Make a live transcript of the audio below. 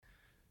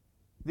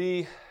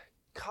The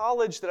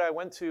college that I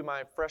went to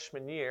my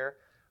freshman year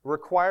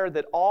required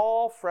that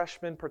all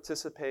freshmen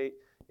participate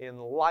in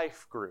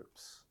life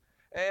groups.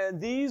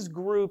 And these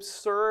groups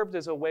served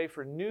as a way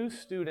for new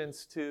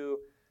students to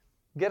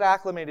get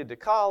acclimated to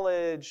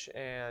college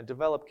and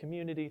develop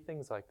community,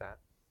 things like that.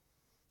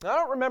 Now, I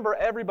don't remember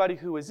everybody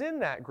who was in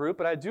that group,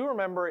 but I do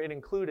remember it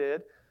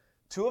included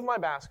two of my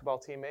basketball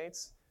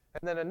teammates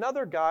and then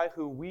another guy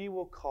who we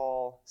will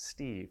call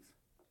Steve.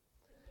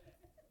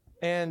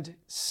 And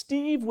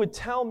Steve would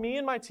tell me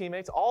and my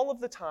teammates all of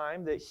the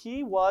time that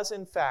he was,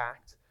 in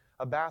fact,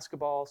 a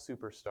basketball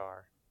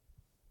superstar.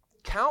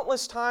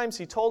 Countless times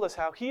he told us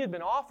how he had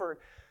been offered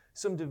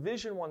some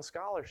Division I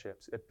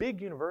scholarships at big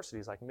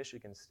universities like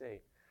Michigan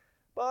State,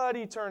 but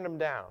he turned them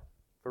down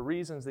for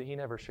reasons that he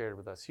never shared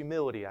with us.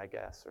 Humility, I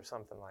guess, or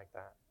something like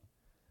that.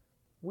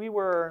 We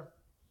were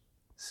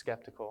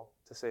skeptical,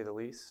 to say the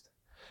least.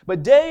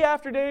 But day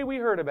after day we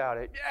heard about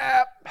it.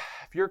 Yeah,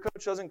 if your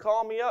coach doesn't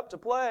call me up to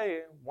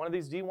play, one of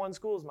these D1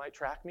 schools might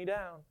track me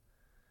down.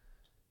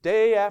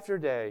 Day after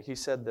day he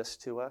said this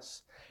to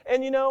us.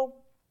 And you know,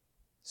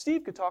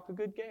 Steve could talk a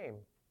good game.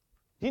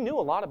 He knew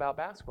a lot about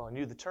basketball. He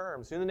knew the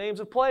terms, knew the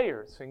names of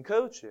players and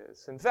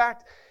coaches. In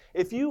fact,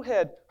 if you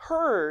had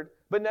heard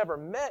but never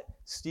met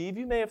Steve,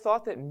 you may have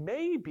thought that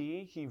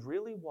maybe he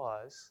really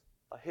was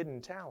a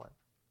hidden talent.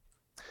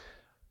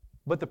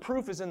 But the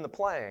proof is in the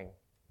playing.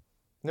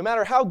 No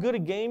matter how good a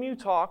game you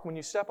talk, when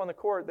you step on the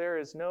court, there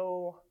is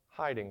no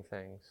hiding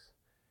things.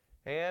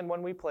 And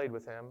when we played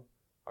with him,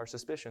 our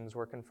suspicions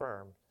were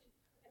confirmed.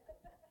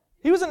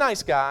 He was a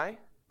nice guy,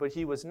 but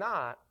he was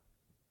not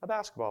a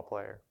basketball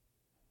player.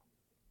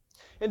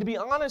 And to be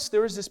honest,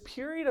 there was this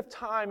period of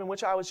time in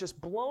which I was just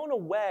blown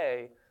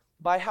away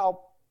by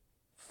how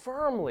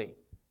firmly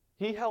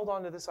he held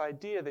on to this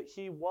idea that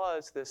he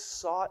was this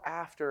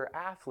sought-after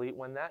athlete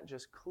when that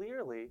just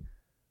clearly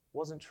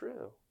wasn't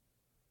true.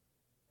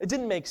 It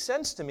didn't make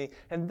sense to me.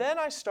 And then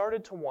I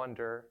started to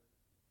wonder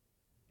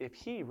if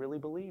he really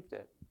believed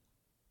it.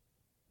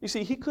 You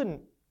see, he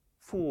couldn't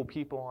fool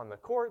people on the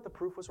court. The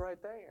proof was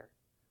right there.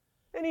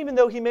 And even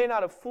though he may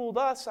not have fooled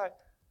us, I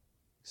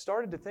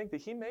started to think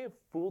that he may have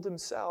fooled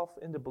himself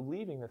into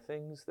believing the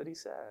things that he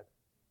said.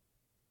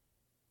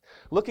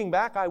 Looking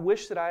back, I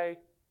wish that I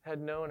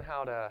had known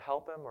how to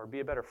help him or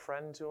be a better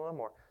friend to him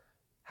or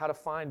how to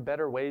find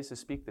better ways to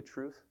speak the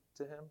truth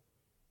to him.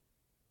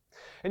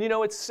 And you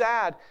know, it's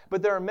sad,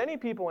 but there are many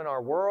people in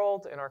our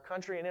world, in our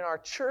country, and in our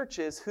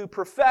churches who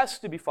profess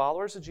to be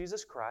followers of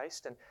Jesus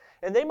Christ,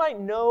 and they might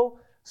know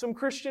some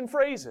Christian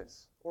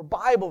phrases or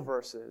Bible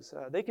verses.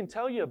 They can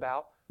tell you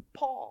about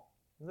Paul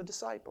and the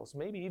disciples,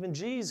 maybe even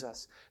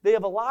Jesus. They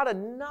have a lot of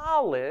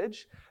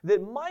knowledge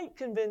that might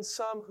convince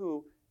some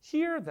who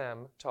hear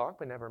them talk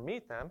but never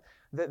meet them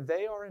that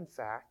they are in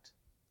fact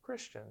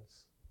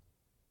Christians.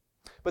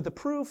 But the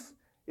proof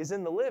is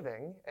in the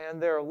living,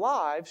 and their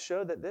lives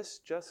show that this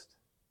just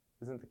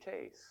isn't the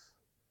case.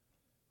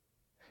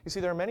 You see,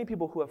 there are many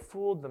people who have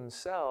fooled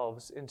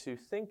themselves into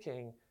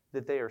thinking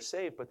that they are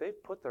saved, but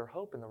they've put their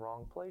hope in the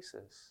wrong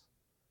places.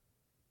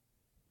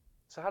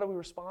 So how do we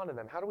respond to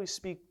them? How do we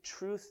speak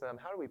truth to them?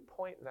 How do we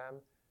point them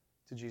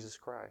to Jesus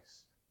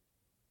Christ?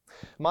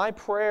 My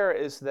prayer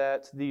is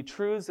that the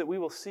truths that we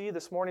will see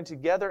this morning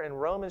together in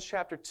Romans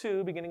chapter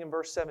 2, beginning in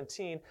verse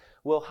 17,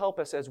 will help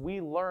us as we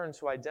learn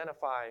to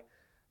identify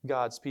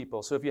God's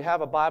people. So if you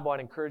have a Bible, I'd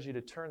encourage you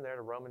to turn there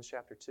to Romans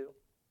chapter 2.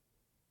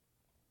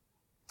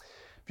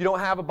 If you don't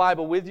have a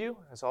Bible with you,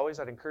 as always,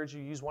 I'd encourage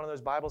you to use one of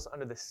those Bibles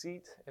under the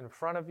seat in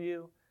front of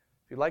you.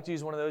 If you'd like to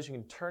use one of those, you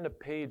can turn to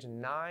page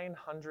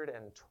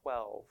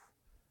 912.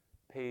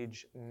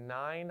 Page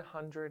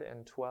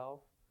 912.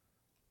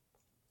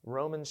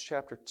 Romans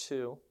chapter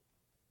 2.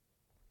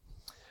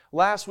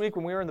 Last week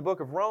when we were in the book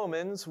of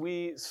Romans,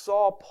 we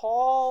saw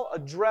Paul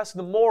address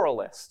the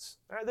moralists,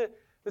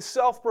 the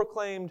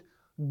self-proclaimed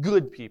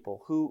good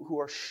people who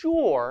are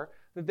sure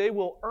that they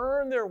will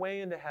earn their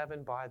way into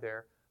heaven by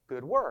their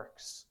good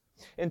works.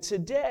 And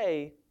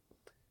today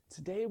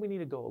we need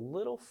to go a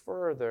little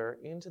further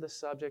into the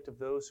subject of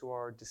those who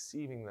are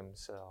deceiving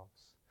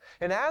themselves.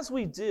 And as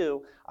we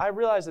do, I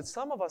realize that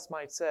some of us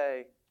might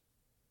say,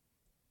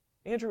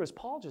 Andrew, is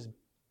Paul just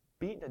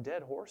beating a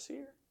dead horse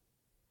here?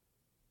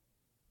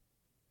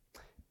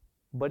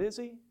 But is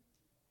he?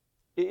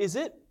 Is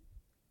it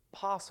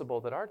possible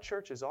that our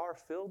churches are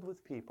filled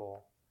with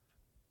people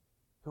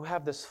who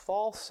have this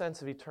false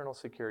sense of eternal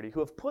security,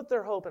 who have put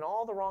their hope in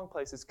all the wrong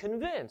places,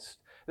 convinced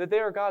that they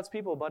are God's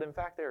people, but in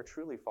fact they are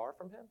truly far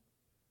from Him?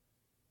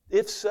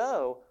 If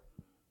so,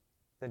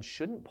 then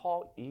shouldn't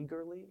Paul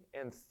eagerly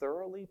and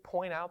thoroughly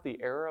point out the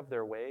error of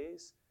their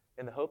ways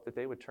in the hope that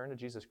they would turn to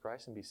Jesus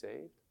Christ and be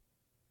saved?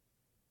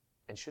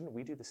 And shouldn't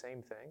we do the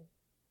same thing?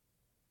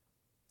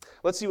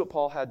 Let's see what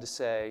Paul had to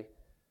say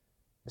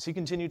as he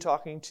continued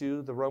talking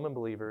to the Roman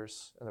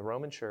believers and the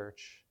Roman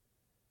church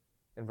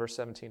in verse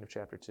 17 of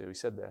chapter 2. He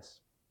said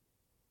this.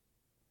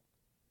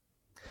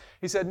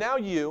 He said, "Now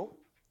you,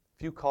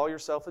 if you call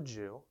yourself a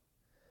Jew,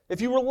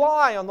 if you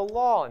rely on the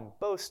law and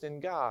boast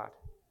in God,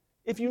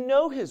 if you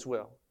know His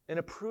will and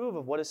approve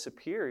of what is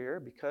superior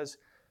because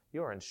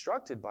you are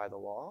instructed by the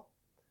law,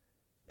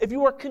 if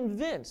you are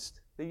convinced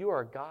that you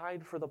are a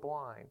guide for the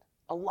blind,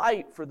 a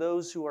light for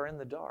those who are in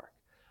the dark,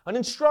 an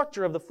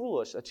instructor of the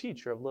foolish, a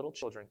teacher of little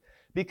children,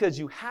 because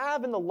you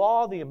have in the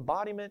law the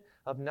embodiment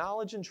of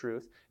knowledge and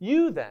truth,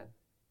 you then,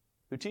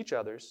 who teach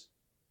others,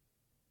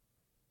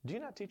 do you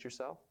not teach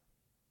yourself?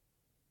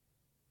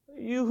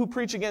 You who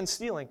preach against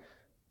stealing,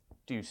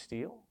 do you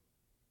steal?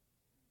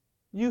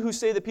 You who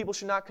say that people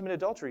should not commit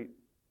adultery,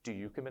 do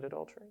you commit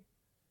adultery?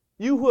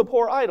 You who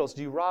abhor idols,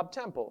 do you rob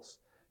temples?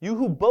 You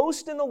who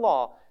boast in the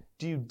law,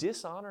 do you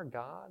dishonor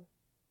God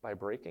by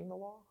breaking the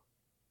law?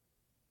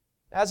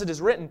 As it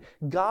is written,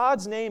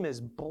 God's name is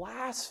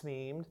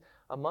blasphemed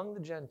among the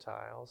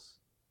Gentiles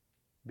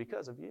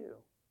because of you.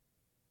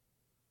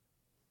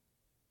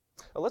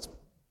 Now let's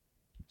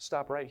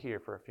stop right here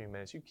for a few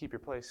minutes. You keep your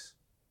place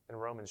in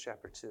Romans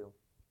chapter 2.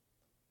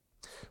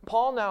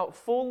 Paul now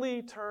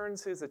fully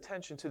turns his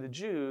attention to the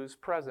Jews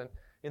present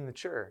in the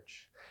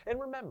church. And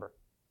remember,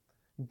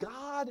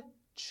 God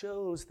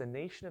chose the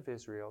nation of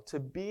Israel to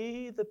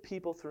be the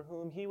people through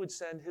whom he would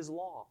send his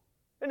law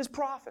and his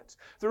prophets,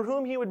 through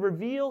whom he would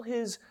reveal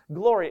his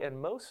glory,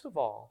 and most of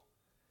all,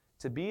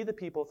 to be the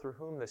people through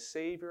whom the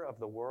Savior of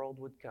the world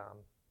would come.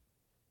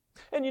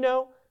 And you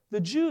know, the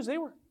Jews, they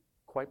were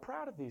quite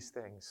proud of these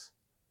things.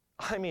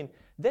 I mean,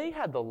 they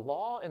had the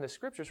law and the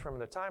scriptures from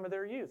the time of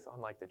their youth,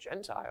 unlike the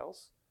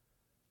Gentiles.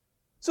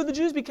 So the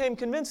Jews became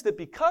convinced that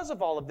because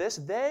of all of this,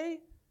 they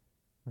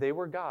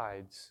were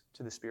guides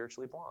to the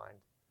spiritually blind.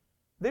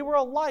 They were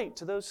a light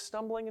to those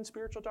stumbling in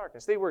spiritual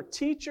darkness. They were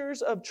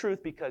teachers of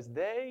truth because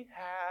they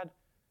had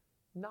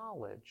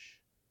knowledge.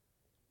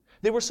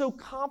 They were so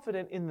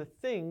confident in the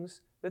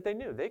things that they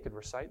knew. They could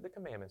recite the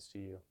commandments to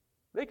you.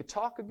 They could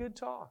talk a good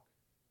talk.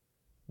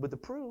 But the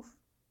proof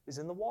is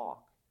in the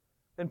walk.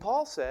 And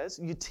Paul says,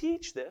 you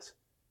teach this,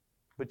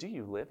 but do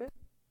you live it?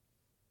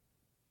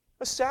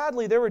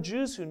 Sadly, there were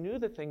Jews who knew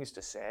the things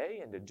to say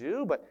and to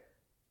do, but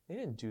they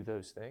didn't do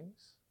those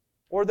things.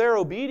 Or their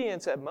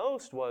obedience at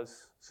most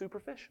was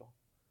superficial.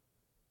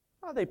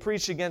 Well, they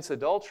preached against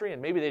adultery,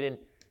 and maybe they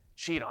didn't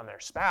cheat on their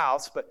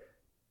spouse, but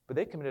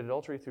they committed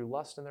adultery through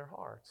lust in their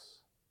hearts.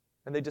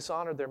 And they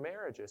dishonored their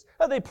marriages.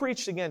 They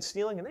preached against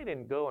stealing, and they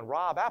didn't go and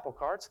rob apple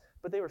carts,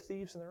 but they were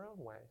thieves in their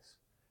own ways.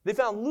 They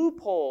found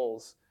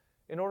loopholes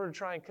in order to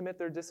try and commit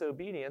their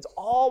disobedience,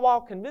 all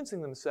while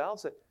convincing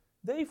themselves that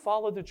they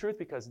followed the truth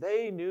because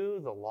they knew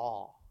the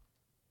law.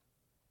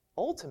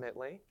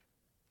 Ultimately,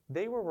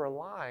 they were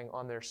relying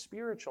on their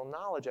spiritual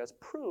knowledge as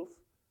proof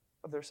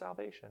of their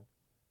salvation.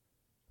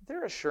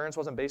 Their assurance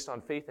wasn't based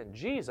on faith in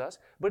Jesus,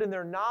 but in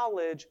their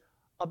knowledge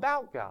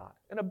about God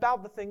and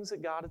about the things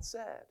that God had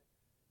said.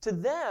 To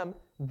them,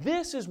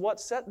 this is what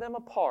set them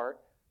apart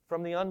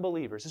from the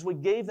unbelievers. This is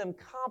what gave them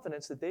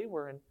confidence that they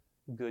were in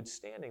good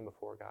standing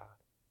before God.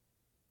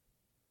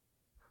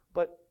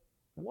 But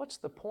what's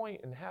the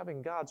point in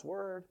having God's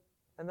word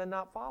and then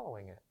not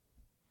following it?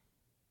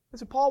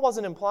 So Paul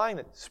wasn't implying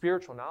that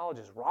spiritual knowledge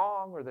is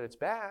wrong or that it's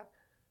bad.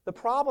 The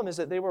problem is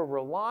that they were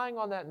relying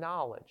on that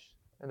knowledge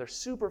and their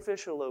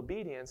superficial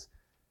obedience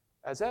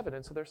as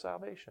evidence of their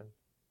salvation.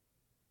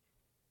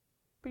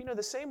 But you know,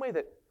 the same way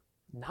that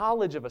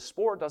knowledge of a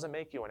sport doesn't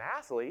make you an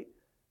athlete,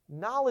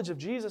 knowledge of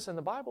Jesus and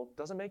the Bible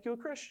doesn't make you a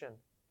Christian.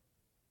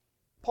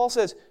 Paul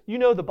says, you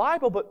know the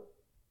Bible, but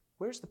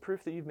where's the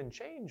proof that you've been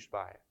changed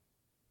by it?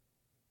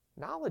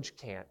 Knowledge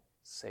can't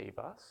save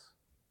us.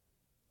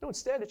 No,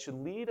 instead, it should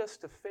lead us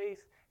to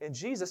faith in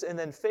Jesus, and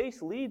then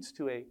faith leads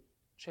to a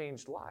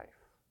changed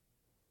life.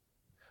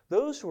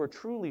 Those who are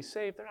truly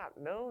saved, they're not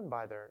known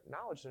by their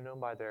knowledge, they're known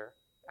by their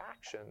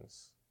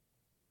actions.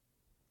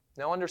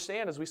 Now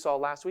understand, as we saw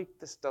last week,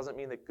 this doesn't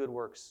mean that good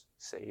works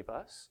save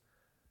us.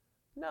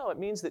 No, it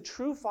means that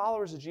true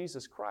followers of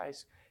Jesus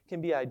Christ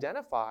can be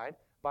identified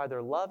by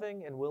their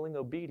loving and willing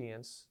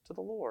obedience to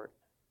the Lord.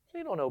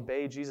 They don't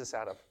obey Jesus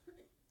out of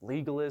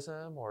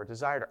legalism or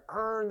desire to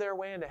earn their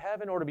way into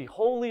heaven or to be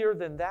holier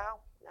than thou.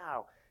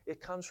 No,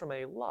 it comes from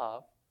a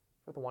love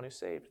for the one who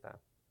saved them.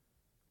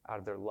 Out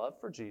of their love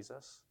for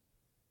Jesus,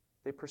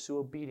 they pursue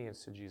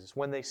obedience to Jesus.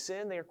 When they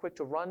sin, they are quick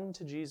to run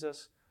to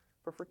Jesus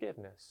for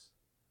forgiveness.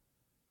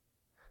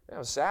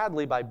 Now,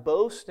 sadly, by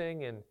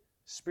boasting in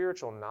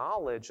spiritual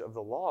knowledge of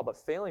the law but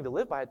failing to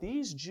live by it,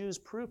 these Jews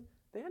proved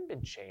they hadn't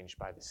been changed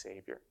by the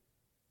Savior.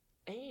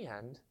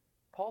 And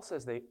Paul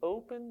says they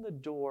open the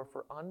door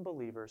for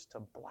unbelievers to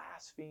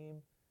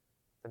blaspheme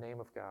the name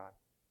of God.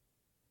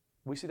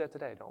 We see that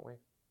today, don't we?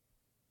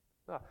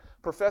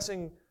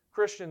 Professing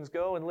Christians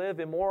go and live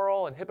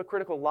immoral and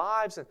hypocritical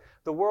lives, and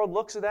the world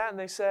looks at that and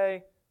they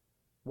say,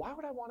 why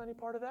would I want any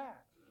part of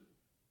that?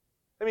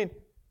 I mean,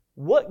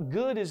 what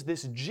good is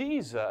this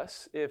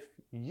Jesus if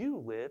you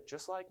live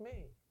just like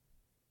me?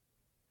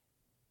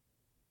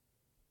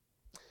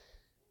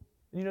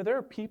 You know, there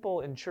are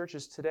people in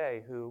churches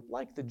today who,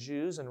 like the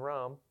Jews in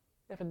Rome,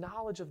 have a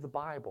knowledge of the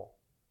Bible.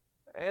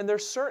 And they're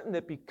certain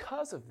that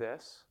because of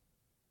this,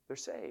 they're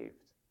saved.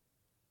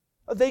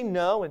 They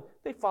know and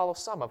they follow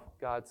some of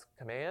God's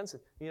commands.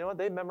 You know what?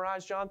 They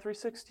memorized John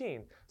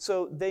 3:16.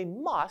 So they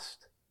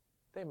must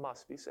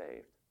be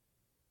saved.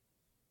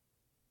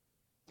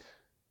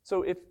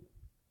 So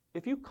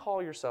if you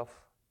call yourself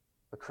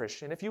a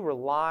Christian, if you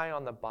rely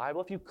on the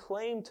Bible, if you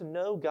claim to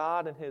know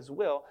God and His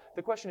will,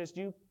 the question is,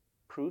 do you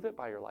prove it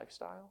by your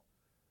lifestyle?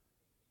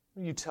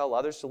 Do you tell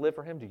others to live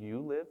for Him? Do you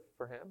live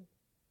for Him?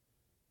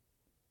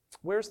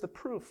 Where's the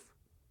proof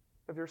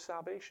of your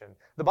salvation?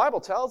 The Bible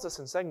tells us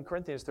in 2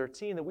 Corinthians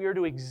 13 that we are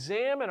to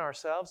examine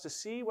ourselves to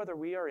see whether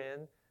we are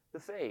in the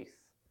faith.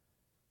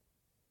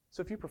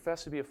 So if you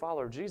profess to be a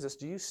follower of Jesus,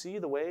 do you see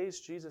the ways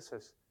Jesus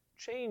has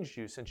changed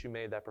you since you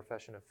made that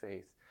profession of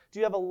faith? Do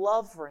you have a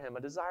love for Him,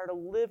 a desire to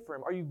live for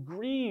Him? Are you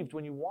grieved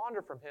when you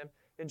wander from Him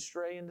and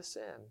stray into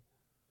sin?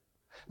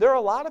 There are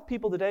a lot of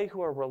people today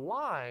who are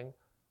relying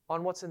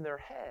on what's in their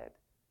head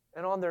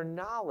and on their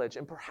knowledge.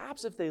 And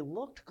perhaps if they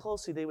looked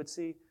closely, they would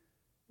see,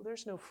 well,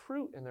 there's no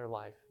fruit in their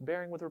life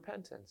bearing with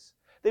repentance.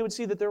 They would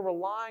see that they're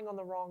relying on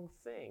the wrong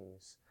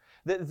things,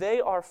 that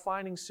they are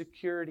finding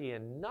security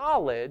in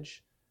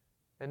knowledge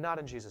and not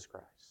in Jesus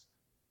Christ.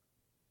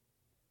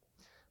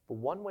 But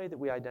one way that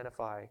we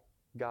identify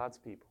God's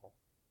people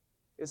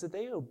is that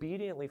they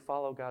obediently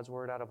follow God's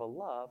word out of a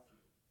love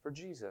for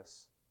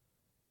Jesus.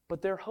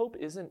 But their hope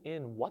isn't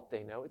in what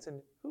they know, it's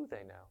in who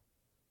they know.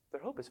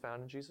 Their hope is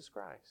found in Jesus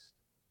Christ.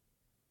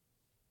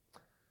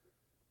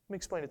 Let me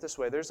explain it this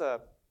way. There's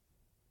a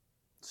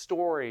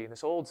story,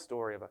 this old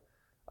story of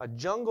a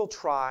jungle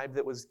tribe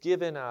that was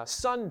given a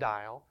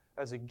sundial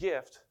as a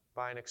gift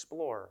by an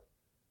explorer.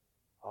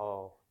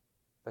 Oh,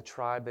 the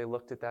tribe, they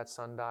looked at that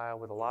sundial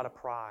with a lot of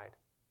pride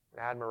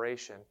and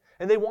admiration.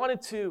 And they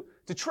wanted to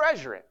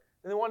treasure it.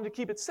 And they wanted to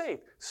keep it safe.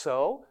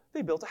 So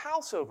they built a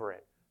house over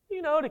it,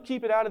 to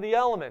keep it out of the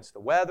elements, the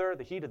weather,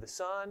 the heat of the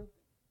sun.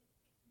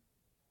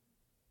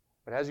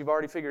 But as you've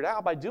already figured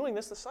out, by doing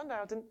this, the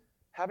sundial didn't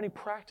have any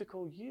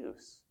practical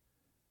use.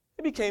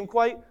 It became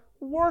quite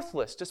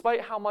worthless,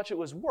 despite how much it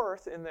was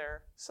worth in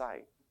their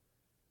sight.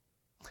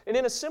 And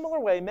in a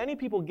similar way, many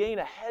people gain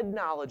a head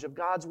knowledge of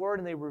God's word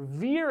and they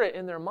revere it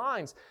in their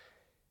minds,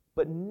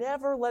 but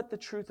never let the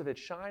truth of it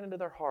shine into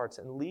their hearts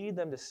and lead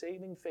them to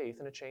saving faith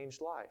and a changed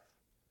life.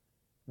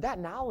 That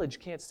knowledge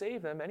can't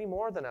save them any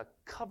more than a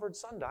covered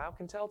sundial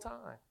can tell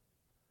time.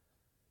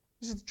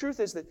 The truth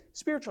is that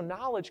spiritual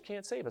knowledge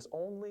can't save us.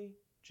 Only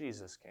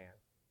Jesus can.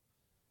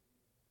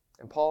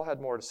 And Paul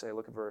had more to say.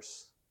 Look at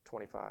verse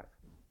 25.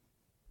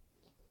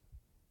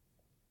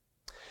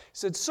 He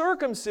said,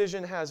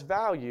 circumcision has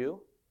value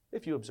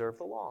if you observe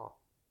the law.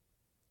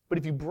 But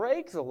if you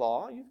break the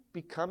law, you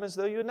become as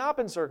though you had not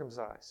been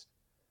circumcised.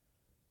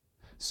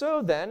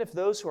 So then, if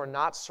those who are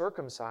not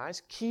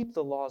circumcised keep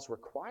the law's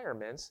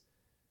requirements,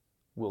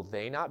 will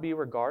they not be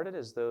regarded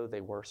as though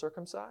they were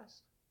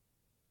circumcised?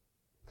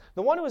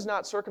 The one who is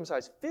not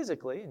circumcised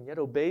physically and yet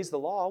obeys the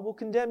law will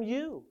condemn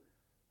you,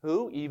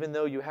 who, even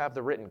though you have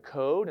the written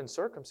code and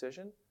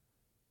circumcision,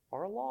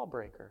 are a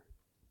lawbreaker.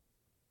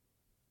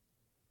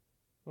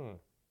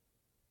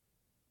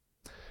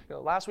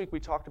 Last week we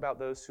talked about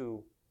those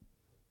who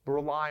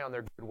rely on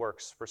their good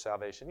works for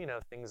salvation.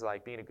 Things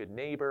like being a good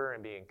neighbor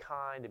and being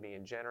kind and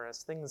being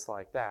generous, things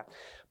like that.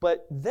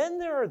 But then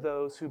there are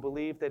those who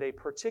believe that a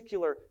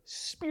particular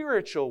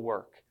spiritual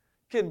work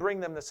can bring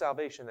them the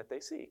salvation that they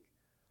seek.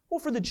 Well,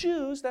 for the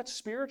Jews, that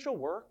spiritual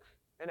work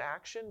and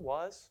action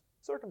was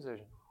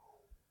circumcision.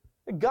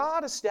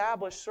 God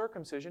established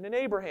circumcision in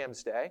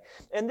Abraham's day,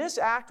 and this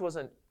act was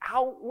an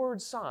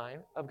outward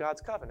sign of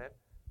God's covenant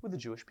with the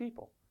Jewish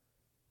people.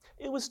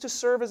 It was to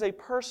serve as a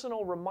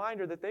personal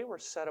reminder that they were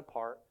set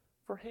apart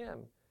for Him,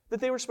 that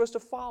they were supposed to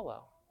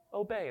follow,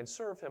 obey, and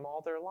serve Him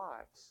all their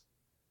lives.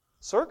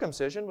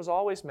 Circumcision was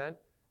always meant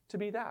to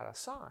be that, a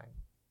sign,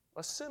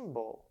 a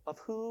symbol of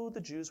who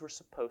the Jews were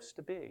supposed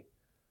to be.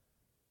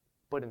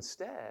 But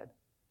instead,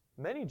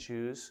 many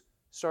Jews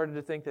started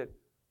to think that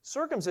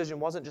circumcision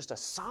wasn't just a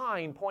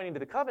sign pointing to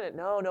the covenant.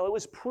 No, it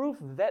was proof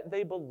that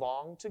they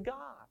belonged to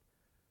God.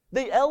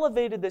 They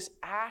elevated this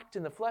act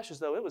in the flesh as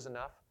though it was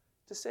enough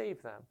to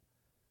save them.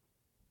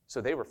 So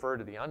they referred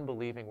to the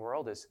unbelieving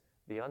world as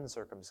the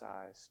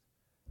uncircumcised.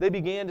 They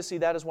began to see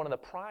that as one of the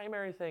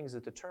primary things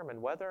that determined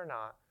whether or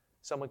not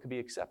someone could be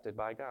accepted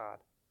by God.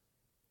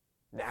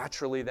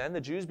 Naturally, then,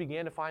 the Jews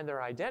began to find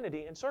their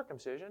identity in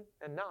circumcision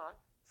and not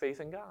faith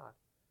in God.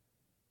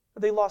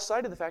 But they lost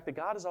sight of the fact that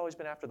God has always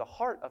been after the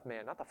heart of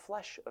man, not the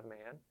flesh of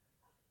man.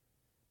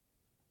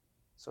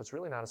 So it's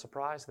really not a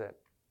surprise that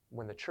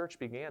when the church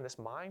began, this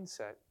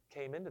mindset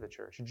came into the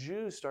church.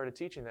 Jews started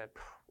teaching that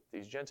if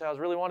these Gentiles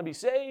really want to be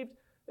saved,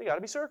 they got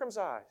to be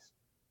circumcised.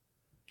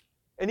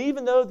 And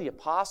even though the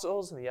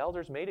apostles and the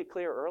elders made it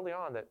clear early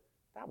on that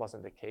that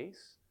wasn't the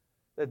case,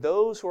 that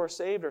those who are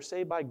saved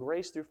by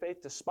grace through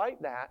faith,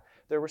 despite that,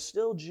 there were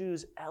still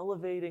Jews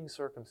elevating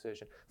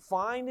circumcision,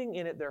 finding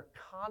in it their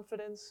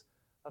confidence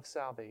of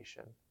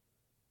salvation.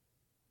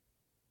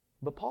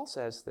 But Paul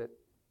says that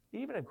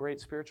even a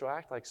great spiritual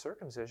act like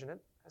circumcision, it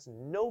has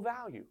no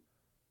value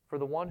for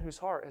the one whose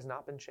heart has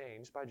not been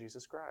changed by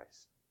Jesus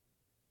Christ.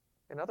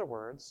 In other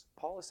words,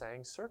 Paul is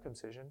saying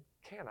circumcision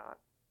cannot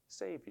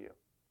save you.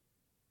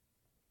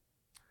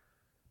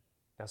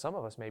 Now, some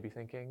of us may be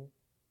thinking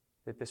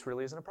that this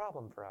really isn't a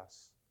problem for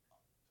us.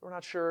 So we're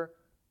not sure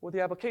what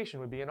the application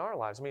would be in our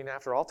lives. I mean,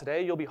 after all,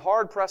 today you'll be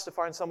hard-pressed to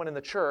find someone in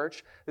the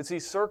church that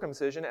sees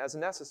circumcision as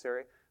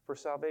necessary for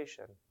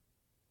salvation.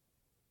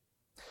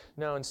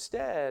 No,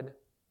 instead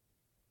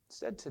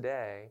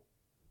today,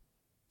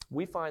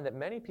 we find that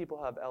many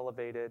people have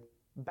elevated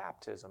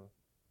baptism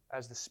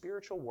as the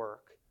spiritual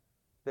work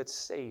that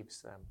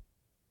saves them.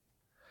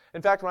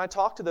 In fact, when I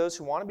talk to those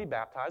who want to be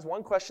baptized,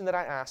 one question that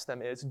I ask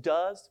them is,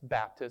 does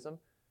baptism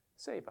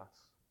save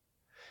us?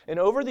 And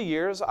over the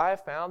years, I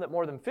have found that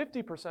more than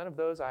 50% of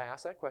those I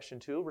ask that question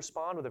to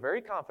respond with a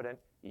very confident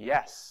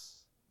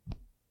yes.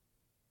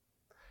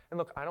 And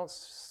look, I don't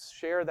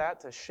share that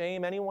to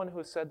shame anyone who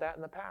has said that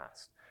in the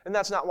past. And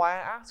that's not why I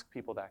ask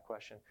people that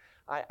question.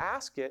 I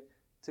ask it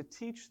to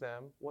teach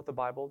them what the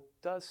Bible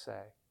does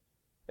say.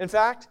 In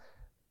fact,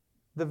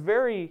 the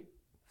very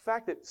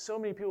fact that so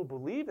many people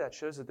believe that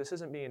shows that this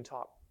isn't being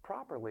taught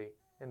properly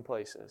in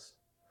places.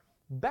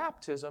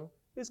 Baptism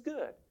is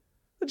good.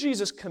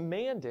 Jesus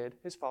commanded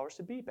his followers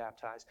to be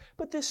baptized.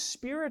 But this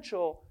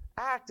spiritual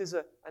act is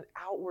an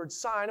outward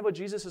sign of what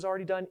Jesus has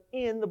already done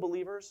in the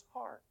believer's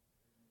heart.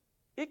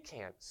 It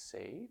can't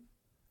save.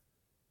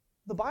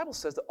 The Bible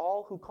says that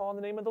all who call on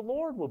the name of the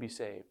Lord will be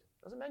saved.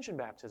 It doesn't mention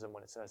baptism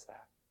when it says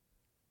that.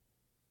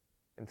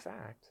 In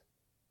fact,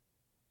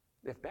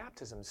 if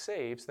baptism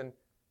saves, then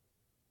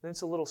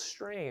it's a little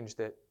strange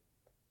that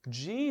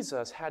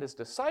Jesus had his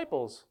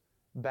disciples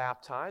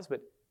baptized,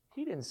 but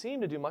he didn't seem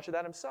to do much of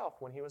that himself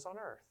when he was on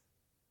earth.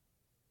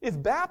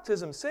 If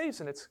baptism saves,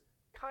 then it's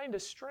kind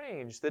of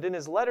strange that in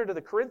his letter to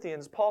the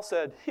Corinthians, Paul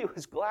said he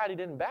was glad he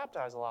didn't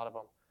baptize a lot of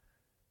them.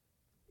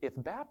 If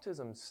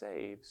baptism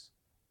saves,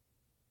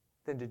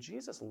 then did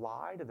Jesus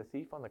lie to the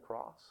thief on the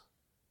cross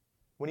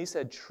when he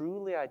said,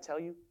 "Truly I tell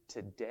you,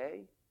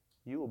 today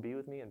you will be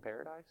with me in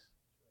paradise"?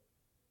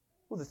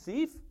 Well, the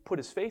thief put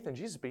his faith in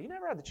Jesus, but he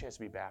never had the chance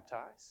to be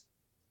baptized.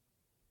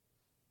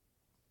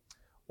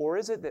 Or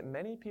is it that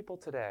many people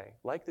today,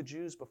 like the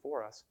Jews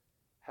before us,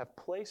 have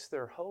placed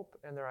their hope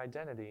and their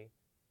identity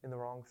in the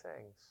wrong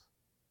things?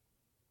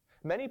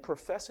 Many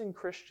professing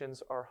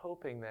Christians are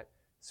hoping that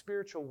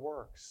spiritual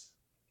works,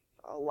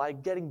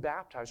 like getting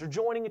baptized or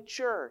joining a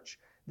church,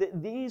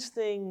 that these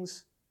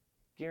things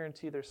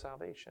guarantee their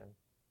salvation.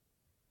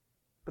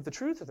 But the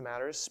truth of the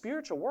matter is,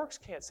 spiritual works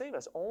can't save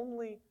us.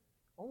 Only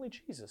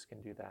Jesus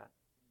can do that.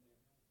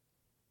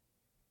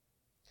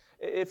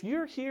 If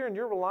you're here and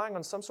you're relying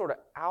on some sort of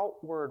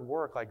outward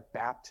work like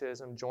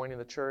baptism, joining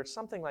the church,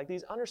 something like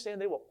these, understand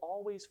they will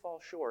always fall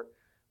short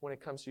when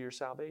it comes to your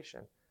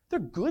salvation. They're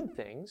good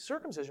things.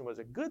 Circumcision was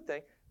a good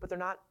thing, but they're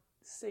not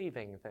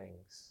saving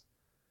things.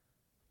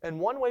 And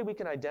one way we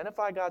can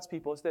identify God's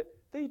people is that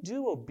they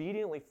do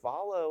obediently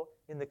follow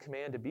in the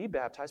command to be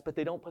baptized, but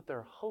they don't put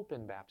their hope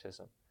in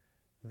baptism.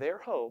 Their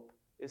hope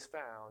is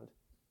found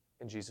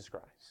in Jesus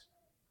Christ.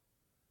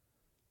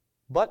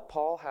 But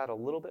Paul had a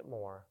little bit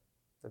more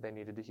that they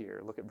needed to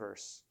hear. Look at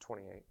verse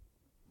 28.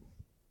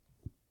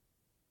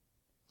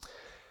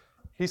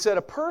 He said,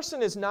 "A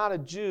person is not a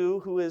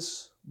Jew who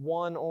is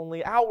one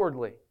only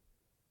outwardly,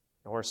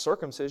 nor is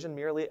circumcision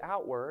merely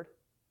outward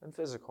and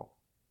physical.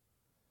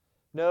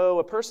 No,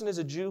 a person is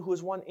a Jew who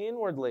is one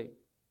inwardly,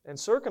 and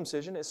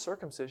circumcision is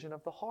circumcision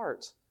of the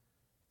heart,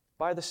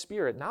 by the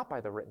Spirit, not by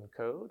the written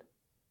code.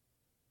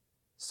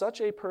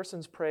 Such a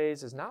person's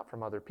praise is not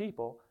from other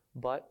people,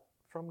 but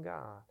from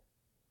God."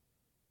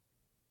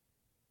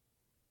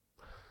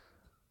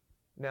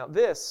 Now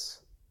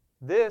this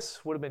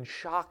would have been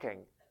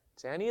shocking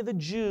to any of the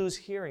Jews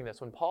hearing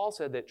this when Paul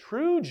said that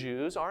true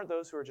Jews aren't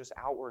those who are just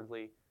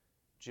outwardly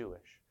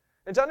Jewish.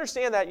 And to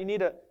understand that, you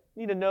need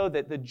to know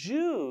that the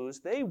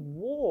Jews, they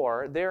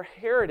wore their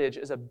heritage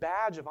as a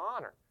badge of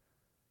honor.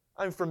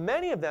 I mean, for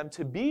many of them,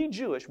 to be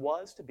Jewish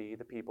was to be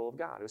the people of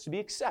God. It was to be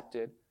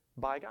accepted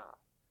by God.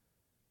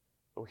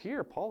 But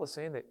here, Paul is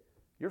saying that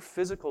your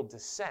physical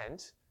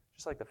descent,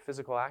 just like the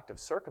physical act of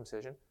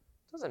circumcision,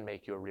 doesn't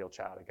make you a real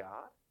child of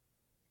God.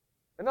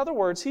 In other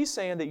words, he's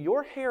saying that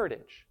your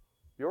heritage,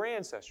 your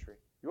ancestry,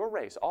 your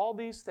race, all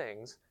these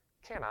things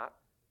cannot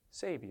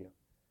save you.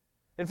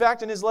 In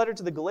fact, in his letter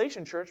to the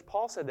Galatian church,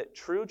 Paul said that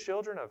true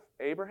children of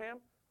Abraham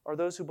are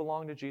those who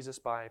belong to Jesus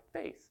by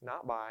faith,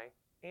 not by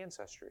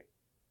ancestry.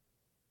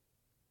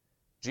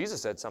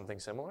 Jesus said something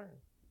similar.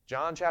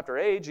 John chapter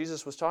 8,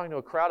 Jesus was talking to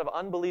a crowd of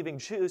unbelieving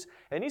Jews,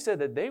 and he said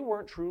that they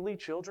weren't truly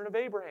children of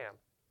Abraham.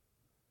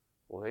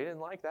 Well, they didn't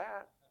like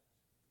that.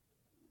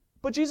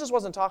 But Jesus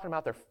wasn't talking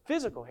about their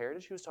physical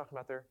heritage. He was talking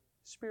about their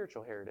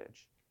spiritual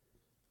heritage.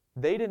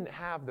 They didn't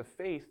have the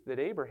faith that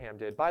Abraham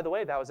did. By the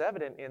way, that was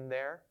evident in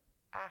their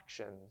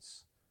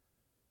actions.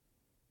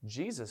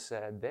 Jesus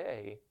said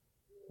they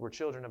were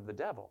children of the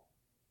devil.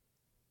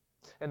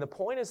 And the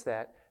point is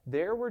that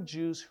there were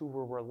Jews who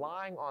were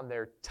relying on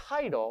their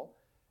title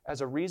as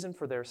a reason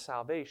for their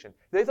salvation.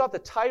 They thought the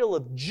title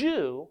of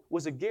Jew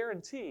was a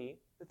guarantee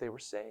that they were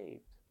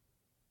saved.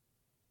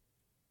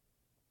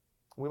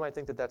 We might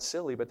think that that's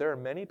silly, but there are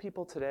many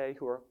people today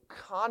who are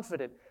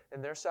confident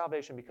in their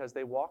salvation because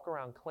they walk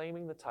around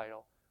claiming the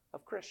title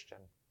of Christian.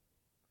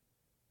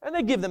 And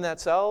they give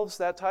themselves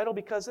that title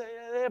because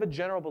they have a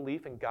general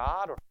belief in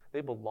God, or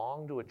they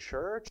belong to a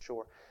church,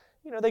 or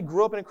they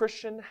grew up in a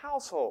Christian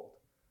household.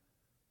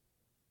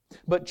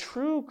 But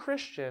true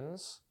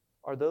Christians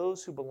are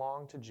those who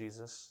belong to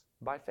Jesus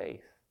by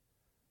faith.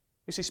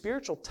 You see,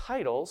 spiritual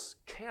titles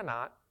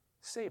cannot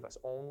save us.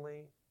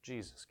 Only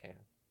Jesus can.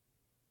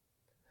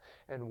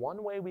 And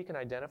one way we can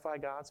identify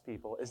God's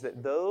people is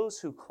that those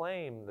who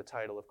claim the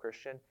title of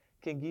Christian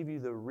can give you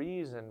the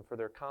reason for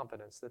their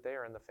confidence that they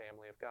are in the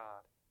family of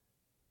God.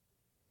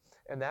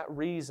 And that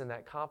reason,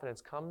 that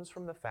confidence, comes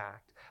from the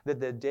fact that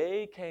the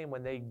day came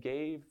when they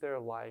gave their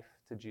life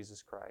to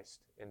Jesus Christ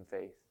in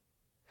faith.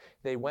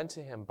 They went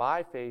to Him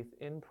by faith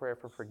in prayer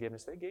for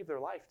forgiveness. They gave their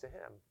life to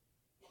Him.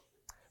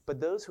 But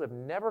those who have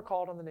never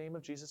called on the name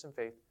of Jesus in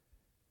faith,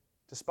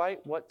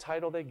 despite what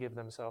title they give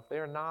themselves, they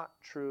are not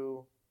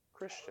true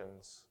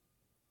Christians.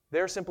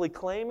 They're simply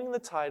claiming the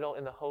title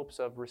in the hopes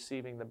of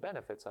receiving the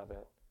benefits of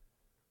it,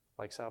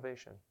 like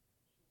salvation.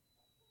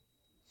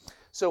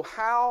 So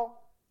how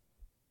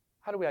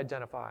do we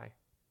identify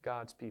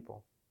God's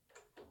people?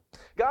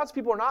 God's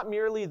people are not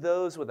merely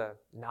those with a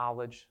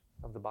knowledge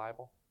of the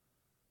Bible,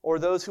 or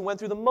those who went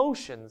through the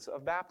motions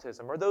of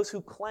baptism, or those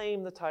who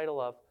claim the title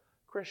of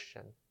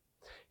Christian.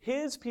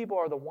 His people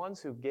are the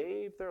ones who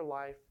gave their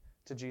life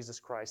to Jesus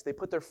Christ. They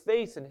put their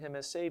faith in Him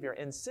as Savior,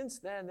 and since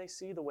then they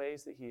see the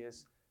ways that He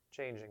is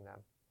changing them.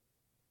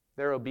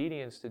 Their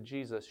obedience to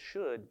Jesus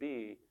should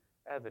be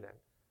evident.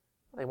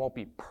 They won't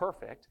be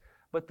perfect,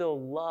 but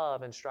they'll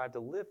love and strive to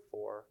live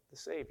for the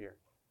Savior.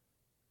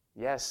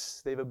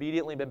 Yes, they've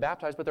obediently been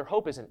baptized, but their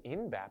hope isn't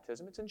in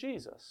baptism, it's in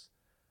Jesus.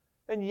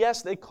 And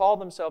yes, they call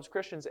themselves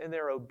Christians, and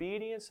their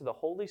obedience to the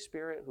Holy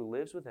Spirit who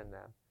lives within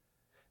them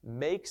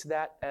makes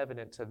that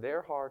evident to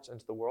their hearts and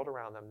to the world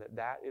around them that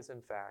that is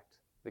in fact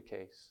the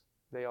case.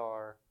 They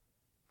are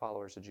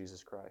followers of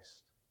Jesus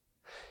Christ.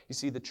 You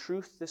see, the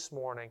truth this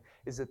morning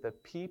is that the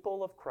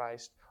people of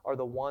Christ are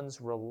the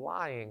ones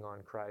relying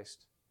on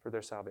Christ for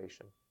their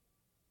salvation.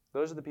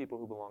 Those are the people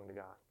who belong to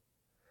God.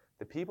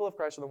 The people of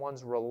Christ are the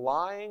ones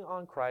relying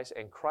on Christ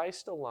and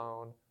Christ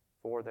alone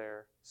for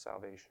their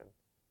salvation.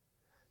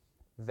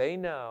 They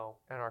know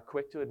and are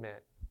quick to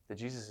admit that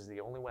Jesus is the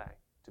only way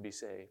to be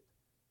saved.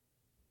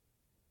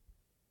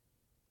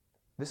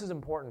 This is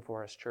important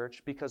for us,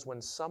 church, because when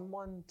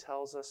someone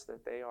tells us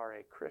that they are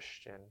a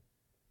Christian,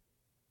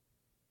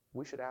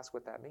 we should ask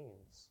what that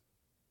means.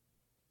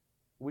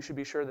 We should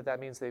be sure that that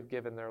means they've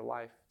given their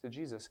life to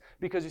Jesus.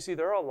 Because you see,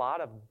 there are a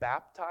lot of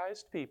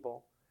baptized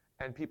people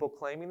and people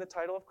claiming the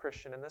title of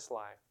Christian in this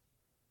life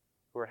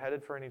who are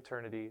headed for an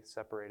eternity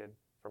separated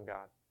from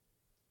God.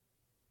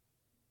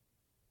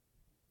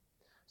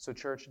 So,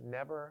 church,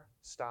 never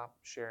stop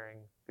sharing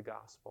the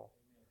gospel.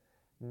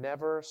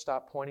 Never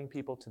stop pointing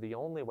people to the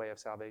only way of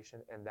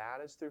salvation, and that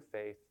is through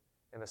faith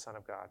in the Son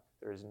of God.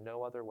 There is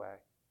no other way.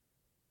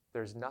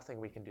 There's nothing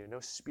we can do.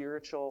 No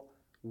spiritual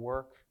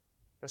work,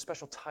 no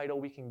special title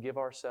we can give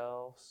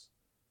ourselves,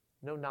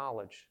 no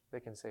knowledge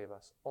that can save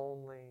us.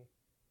 Only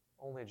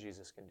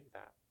Jesus can do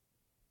that.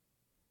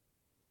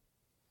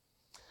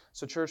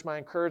 So, church, my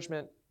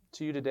encouragement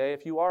to you today,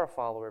 if you are a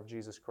follower of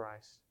Jesus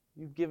Christ,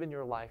 you've given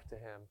your life to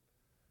Him,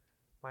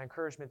 my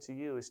encouragement to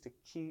you is to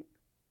keep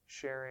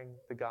sharing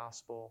the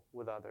gospel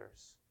with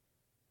others.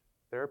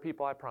 There are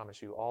people, I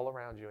promise you, all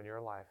around you in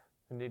your life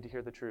who need to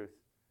hear the truth,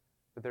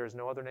 that there is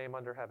no other name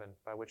under heaven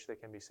by which they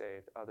can be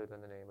saved other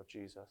than the name of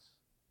Jesus.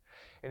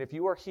 And if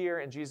you are here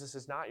and Jesus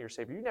is not your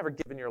Savior, you've never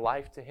given your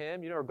life to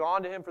Him, you've never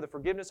gone to Him for the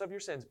forgiveness of your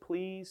sins,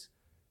 please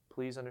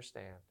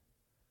understand.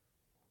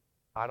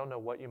 I don't know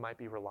what you might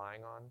be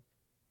relying on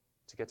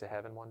to get to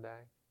heaven one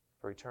day,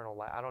 for eternal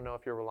life. I don't know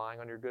if you're relying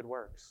on your good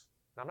works.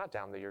 Now, I'm not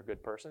down that you're a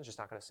good person. It's just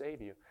not going to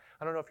save you.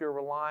 I don't know if you're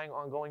relying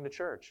on going to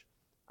church.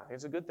 I think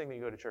it's a good thing that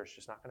you go to church. It's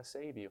just not going to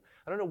save you.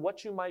 I don't know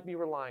what you might be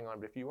relying on,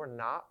 but if you are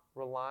not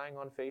relying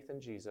on faith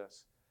in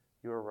Jesus,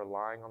 you are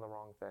relying on the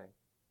wrong thing.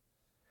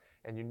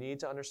 And you need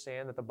to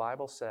understand that the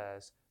Bible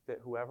says that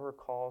whoever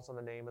calls on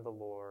the name of the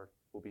Lord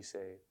will be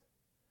saved.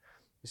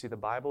 You see, the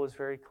Bible is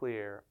very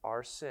clear.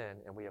 Our sin,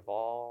 and we have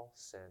all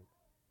sinned.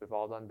 We've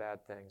all done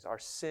bad things. Our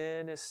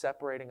sin is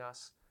separating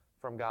us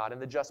from God,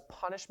 and the just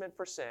punishment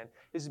for sin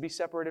is to be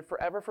separated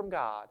forever from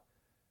God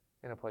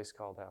in a place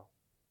called hell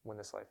when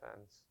this life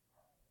ends.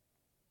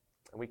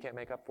 And we can't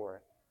make up for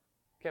it.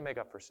 Can't make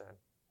up for sin.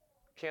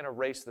 Can't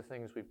erase the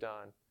things we've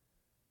done.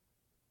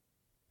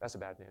 That's the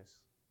bad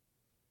news.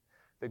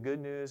 The good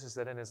news is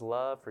that in His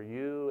love for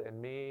you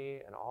and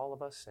me and all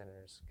of us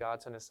sinners,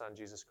 God sent His Son,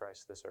 Jesus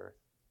Christ, to this earth.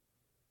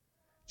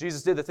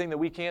 Jesus did the thing that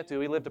we can't do.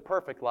 He lived a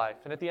perfect life.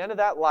 And at the end of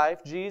that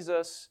life,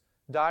 Jesus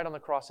died on the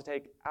cross to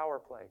take our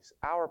place,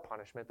 our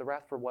punishment, the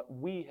wrath for what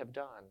we have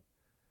done.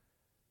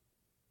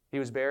 He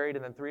was buried,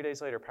 and then 3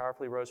 days later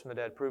powerfully rose from the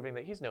dead, proving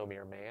that He's no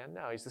mere man.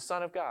 No, He's the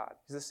Son of God.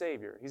 He's the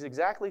Savior. He's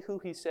exactly who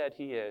He said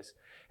He is.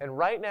 And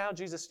right now,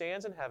 Jesus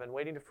stands in heaven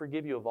waiting to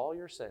forgive you of all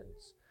your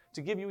sins,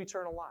 to give you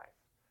eternal life,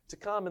 to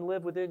come and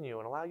live within you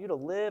and allow you to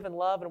live and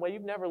love in a way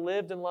you've never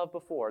lived and loved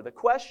before. The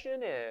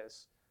question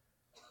is,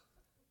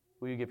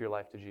 will you give your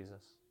life to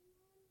Jesus?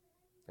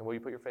 And will you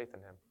put your faith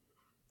in Him?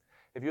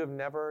 If you have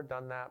never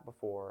done that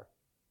before,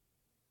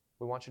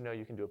 we want you to know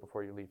you can do it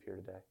before you leave here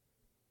today.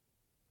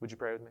 Would you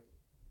pray with me?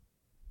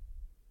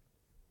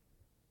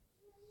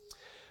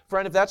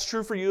 Friend, if that's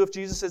true for you, if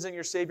Jesus isn't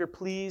your Savior,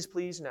 please,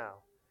 please know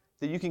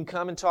that you can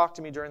come and talk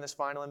to me during this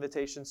final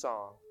invitation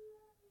song.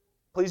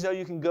 Please know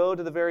you can go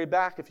to the very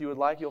back if you would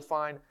like. You'll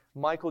find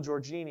Michael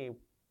Giorgini,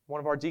 one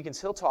of our deacons.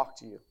 He'll talk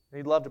to you, and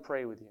he'd love to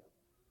pray with you.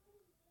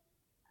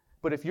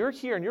 But if you're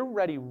here and you're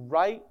ready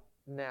right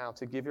now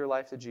to give your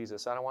life to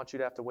Jesus, I don't want you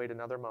to have to wait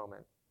another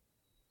moment.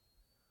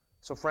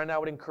 So, friend, I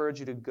would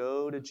encourage you to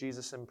go to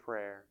Jesus in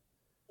prayer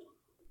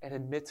and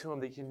admit to Him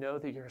that you know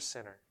that you're a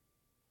sinner.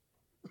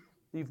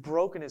 You've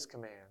broken His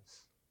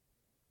commands.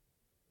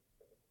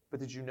 But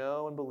did you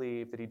know and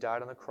believe that He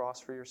died on the cross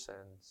for your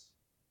sins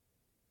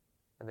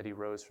and that He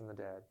rose from the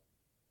dead?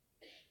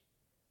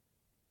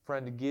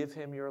 Friend, give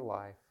Him your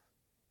life,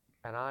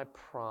 and I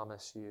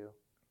promise you,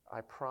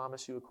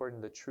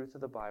 according to the truth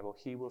of the Bible,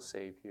 He will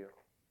save you.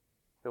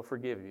 He'll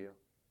forgive you,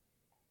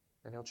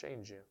 and He'll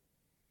change you.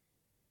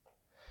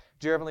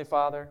 Dear Heavenly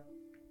Father,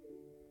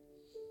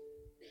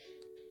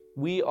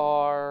 we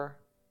are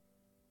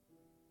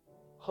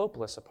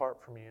hopeless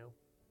apart from you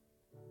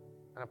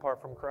and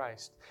apart from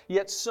Christ.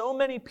 Yet so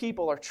many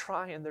people are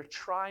trying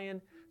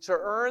to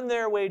earn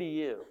their way to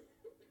you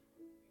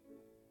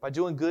by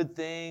doing good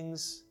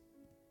things,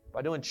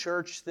 by doing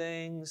church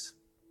things,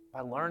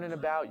 by learning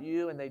about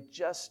you, and they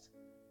just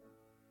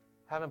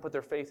haven't put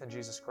their faith in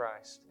Jesus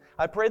Christ.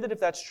 I pray that if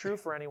that's true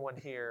for anyone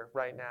here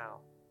right now,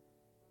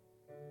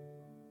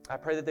 I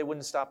pray that they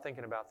wouldn't stop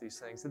thinking about these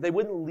things, that they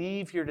wouldn't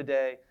leave here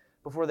today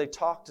before they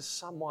talk to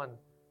someone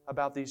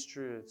about these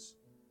truths.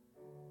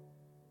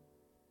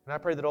 And I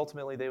pray that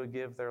ultimately they would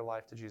give their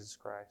life to Jesus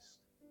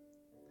Christ.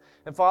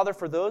 And Father,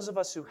 for those of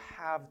us who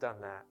have done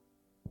that,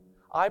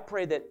 I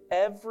pray that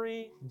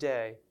every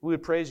day we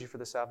would praise you for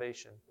the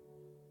salvation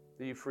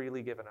that you've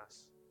freely given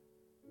us.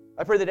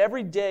 I pray that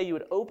every day you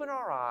would open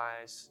our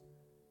eyes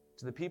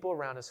to the people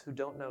around us who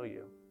don't know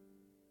you,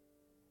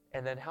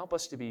 and then help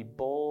us to be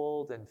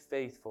bold and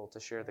faithful to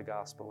share the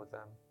gospel with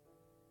them.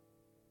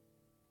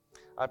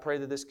 I pray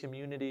that this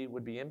community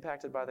would be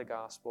impacted by the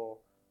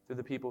gospel through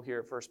the people here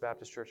at First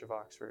Baptist Church of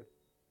Oxford.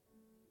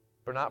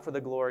 But not for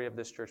the glory of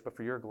this church, but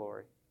for your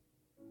glory.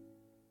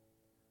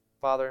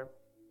 Father,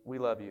 we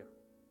love you.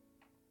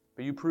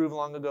 But you proved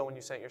long ago when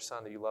you sent your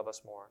Son that you love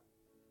us more.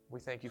 We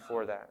thank you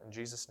for that. In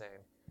Jesus' name,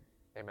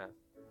 amen.